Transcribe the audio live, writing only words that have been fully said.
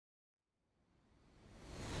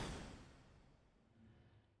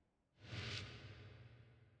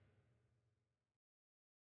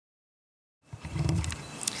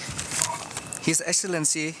His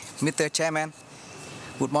Excellency, Mr. Chairman,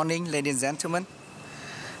 good morning, ladies and gentlemen.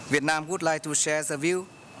 Vietnam would like to share the view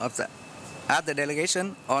of the other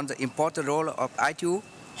delegation on the important role of ITU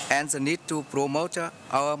and the need to promote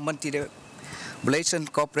our multi-relation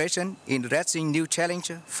cooperation in addressing new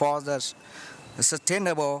challenges for the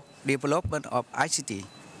sustainable development of ICT.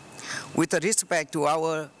 With respect to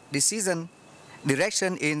our decision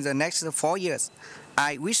direction in the next 4 years,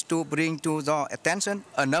 I wish to bring to your attention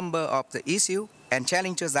a number of the issues and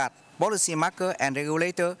challenges that policymakers and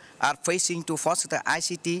regulators are facing to foster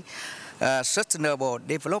ICT sustainable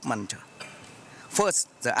development. First,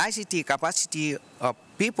 the ICT capacity of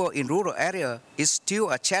people in rural areas is still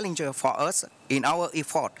a challenge for us in our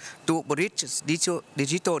effort to bridge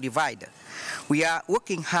digital divide. We are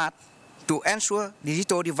working hard to ensure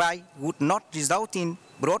digital divide would not result in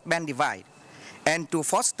broadband divide, and to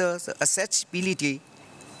foster the accessibility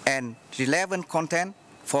and relevant content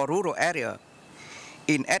for rural areas.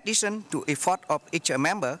 In addition to effort of each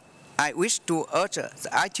member, I wish to urge the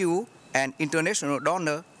ITU and international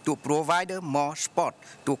donors to provide more support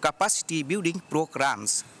to capacity building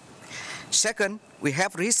programs. Second, we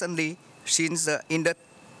have recently seen the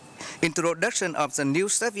introduction of the new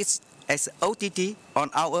service as OTT on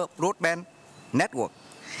our broadband network.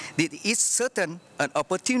 This is certain an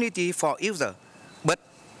opportunity for users, but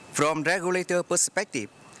from regulator perspective,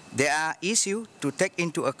 there are issues to take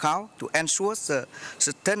into account to ensure the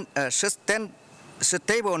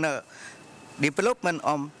sustainable development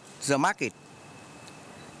of the market.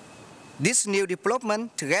 This new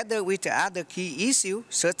development, together with other key issues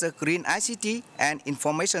such as green ICT and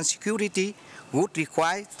information security, would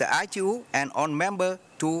require the ITU and all members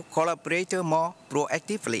to collaborate more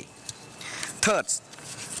proactively. Third,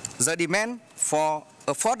 the demand for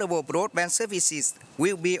affordable broadband services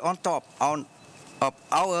will be on top of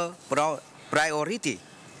our priority,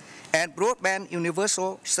 and broadband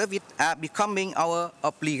universal service are becoming our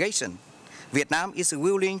obligation. Vietnam is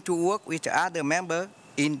willing to work with other members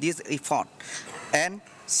in this effort, and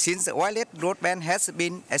since wireless broadband has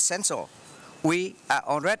been essential, we are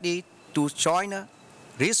already to join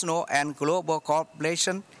regional and global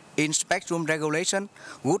cooperation in spectrum regulation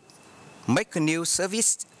would make new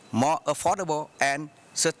service more affordable and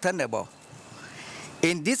sustainable.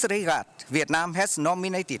 In this regard, Vietnam has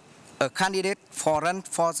nominated a candidate for run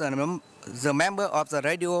for the member of the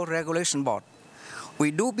Radio Regulation Board.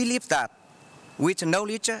 We do believe that with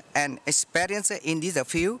knowledge and experience in this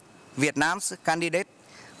field, Vietnam's candidate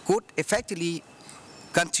could effectively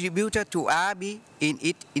contribute to RRB in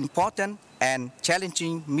its important and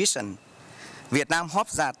challenging mission. Vietnam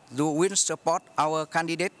hopes that you will support our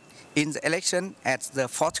candidate in the election at the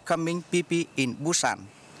forthcoming PP in Busan.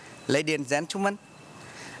 Ladies and gentlemen,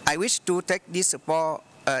 I wish to take this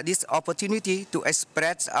opportunity to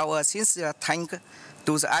express our sincere thanks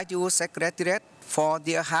to the ITU Secretariat for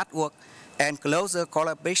their hard work and closer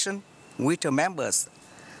collaboration with the members.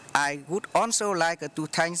 I would also like to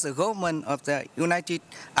thank the government of the United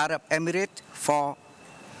Arab Emirates for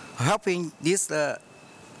helping this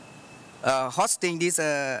hosting this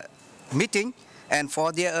meeting and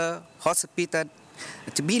for their hospitality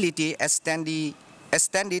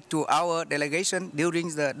extended to our delegation during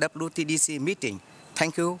the WTDC meeting.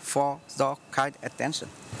 Thank you for your kind attention.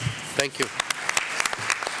 Thank you.